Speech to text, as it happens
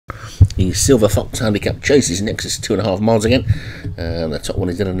The Silver Fox Handicap Chase is next. It's 2.5 miles again. The top one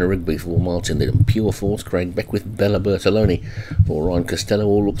is Eleanor Rigby for Martin Lidham. Pure Force, Craig Beckwith, Bella Bertoloni for Ryan Costello.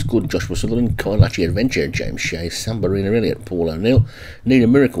 All looks good. Joshua Sutherland, Kailachi Adventure, James Shea, Sambarina Elliott, Paul O'Neill, Need a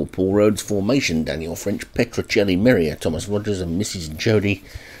Miracle, Paul Rhodes, Formation, Daniel French, Petrocelli Merrier, Thomas Rogers and Mrs. Jody,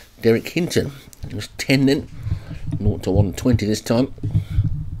 Derek Hinton. It was 10 then, 0 to 120 this time.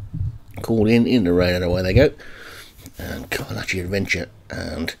 Called in the rain and away they go. And Kailachi Adventure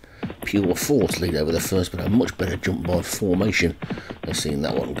and Pure Force lead over the first, but a much better jump by Formation. They've seen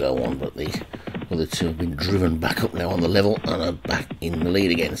that one go on, but the other two have been driven back up now on the level and are back in the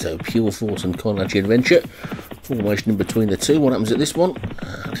lead again. So Pure Force and Kailachi Adventure. Formation in between the two. What happens at this one?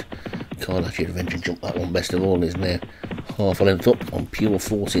 And Kailachi Adventure jumped that one best of all and is now half a length up on Pure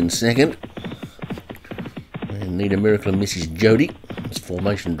Force in second. And Need a Miracle and Mrs. Jody. As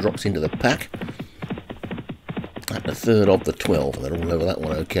Formation drops into the pack. At the third of the 12, and they're all over that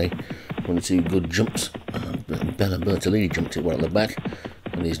one okay. 22 good jumps. Bella Bertolini jumped it well at the back,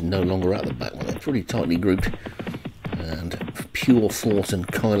 and is no longer at the back. Well, they're pretty tightly grouped. And Pure Force and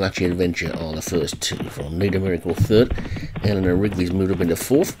Kailachi Adventure are the first two. From Need a Miracle third, Eleanor Rigby's moved up into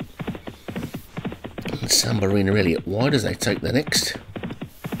fourth. And Sambarina Elliott wide as they take the next.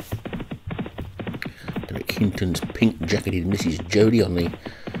 Derek Hinton's pink jacketed Mrs. Jody on the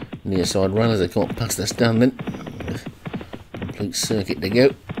near side rail as they can't pass the stand then. Complete circuit to go.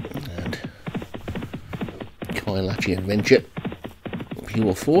 And Kailachi Adventure,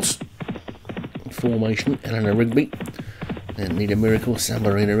 Pure Force, Formation, Eleanor Rigby, and Need a Miracle,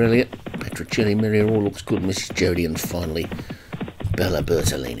 Sambarina Elliott, Petrocelli Merrier, all looks good, Mrs. Jody, and finally Bella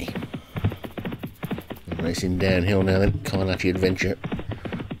Bertolini. Racing downhill now then, Kailachi Adventure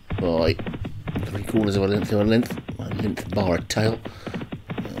by 3/4 of a length bar a tail,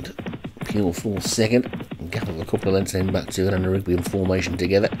 and Pure Force second, gap of a couple of lengths then back to Eleanor Rigby and Formation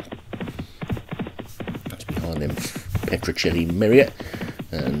together. That's behind them Petrocelli Merrier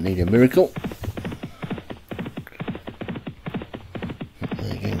and Need a Miracle.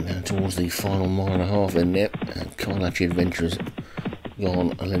 Again down towards the final mile and a half then now, and Kailachi Adventure's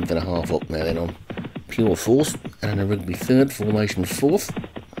gone a length and a half up now then on Pure Force. Eleanor Rigby third, Formation fourth.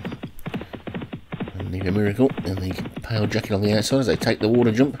 And Need a Miracle in the pale jacket on the outside as they take the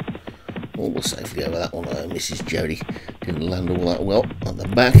water jump. All will safely over that one. Mrs. Jody didn't land all that well at the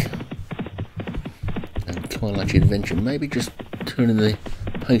back. And Kailachi Adventure maybe just turning the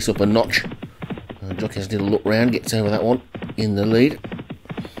pace up a notch. Jockey has a little look round, gets over that one in the lead.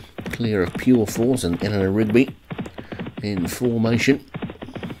 Clear of Pure Force and Eleanor Rigby in Formation.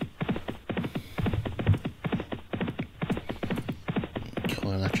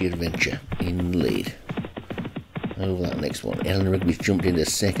 Kailachi Adventure in lead. Over that next one, Eleanor Rigby's jumped into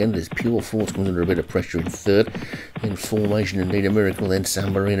second as Pure Force comes under a bit of pressure in third. Then Formation and Need a Miracle, then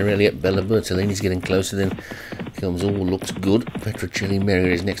Sambarina Elliott, Bella Bertolini's getting closer, then comes All Looks Good. Petrocelli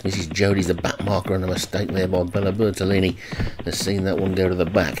Merrier is next. Mrs. Jody's the back marker and a mistake there by Bella Bertolini. Has seen that one go to the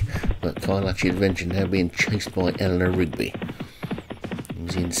back, but Kailachi Adventure now being chased by Eleanor Rigby,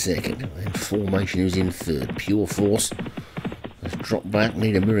 who's in second. Then Formation, who's in third. Pure Force has dropped back.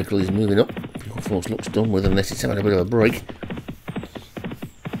 Need a Miracle is moving up. Pure Force looks done with unless it's having a bit of a break.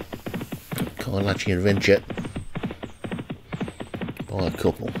 Kailachi Adventure by a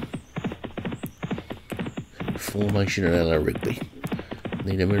couple. Formation and Eleanor Rigby.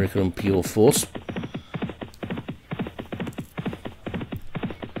 Need a Miracle and Pure Force.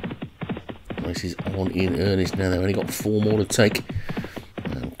 This is on in earnest now. They've only got 4 more to take.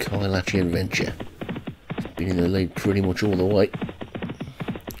 And Kailachi Adventure has been in the lead pretty much all the way.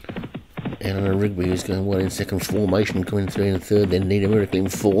 Eleanor Rigby is going well in second. Formation coming through in third, then Need a Miracle in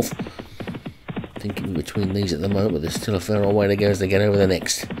fourth. Thinking between these at the moment, but there's still a fair old way to go as they get over the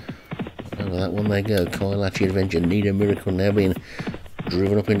next. Over that one they go. Kailachi Adventure, Need a Miracle now being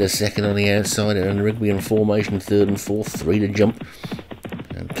driven up into second on the outside, and Rigby in Formation third and fourth, 3 to jump.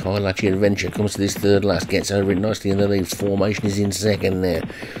 And Kailachi Adventure comes to this third last, gets over it nicely in the lead. Formation is in second there.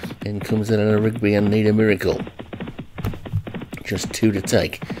 Then comes Eleanor Rigby and Need a Miracle. Just 2 to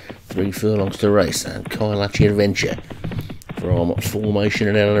take. 3 furlongs to race, and Kailachi Adventure from Formation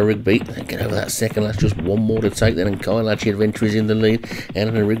and Eleanor Rigby. They get over that second last, just 1 more to take then, and Kailachi Adventure is in the lead.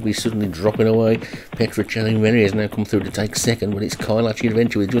 Eleanor Rigby suddenly dropping away. Petrocelli Merrier has now come through to take second, but it's Kailachi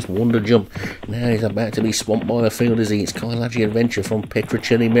Adventure with just 1 to jump. Now he's about to be swamped by the field, is he? It's Kailachi Adventure from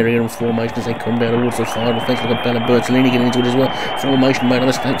Petrocelli Merrier and Formation as they come down towards the final fence. Look at Bella Bertolini getting into it as well. Formation made a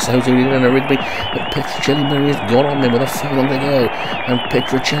mistake, so did Eleanor Rigby, but Petrocelli Merrier has gone on them with a furlong to go, and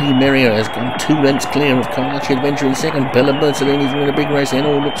Petrocelli Merrier has gone 2 lengths clear of Kailachi Adventure in second. Bella Bertolini's running a big race then.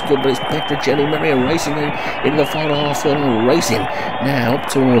 All looks good, but it's Petrocelli Maria racing into the final half furlong, racing now up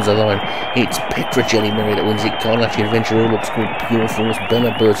towards the line. It's Petrocelli Maria that wins it. Carlacci Adventure all looks good. Pure Force,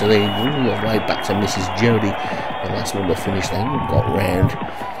 Bella Bertolini all the way back to Mrs. Jody. The last one to finish, they all got round.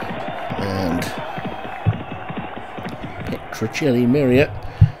 And Petrocelli Maria,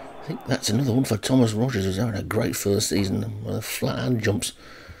 I think that's another one for Thomas Rogers, who's having a great first season with flat hand jumps.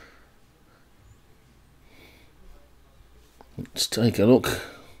 Let's take a look.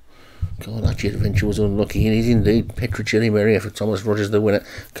 Carlacci Adventure was unlucky. It is indeed Petrocelli Maria for Thomas Rogers, the winner.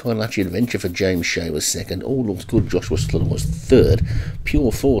 Carlacci Adventure for James Shea was second. All looks good. Joshua Sutherland was third.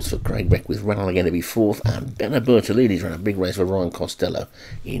 Pure Force for Craig Beckwith ran again to be fourth. And Bella Bertolini's ran a big race for Ryan Costello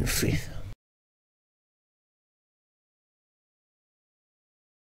in fifth.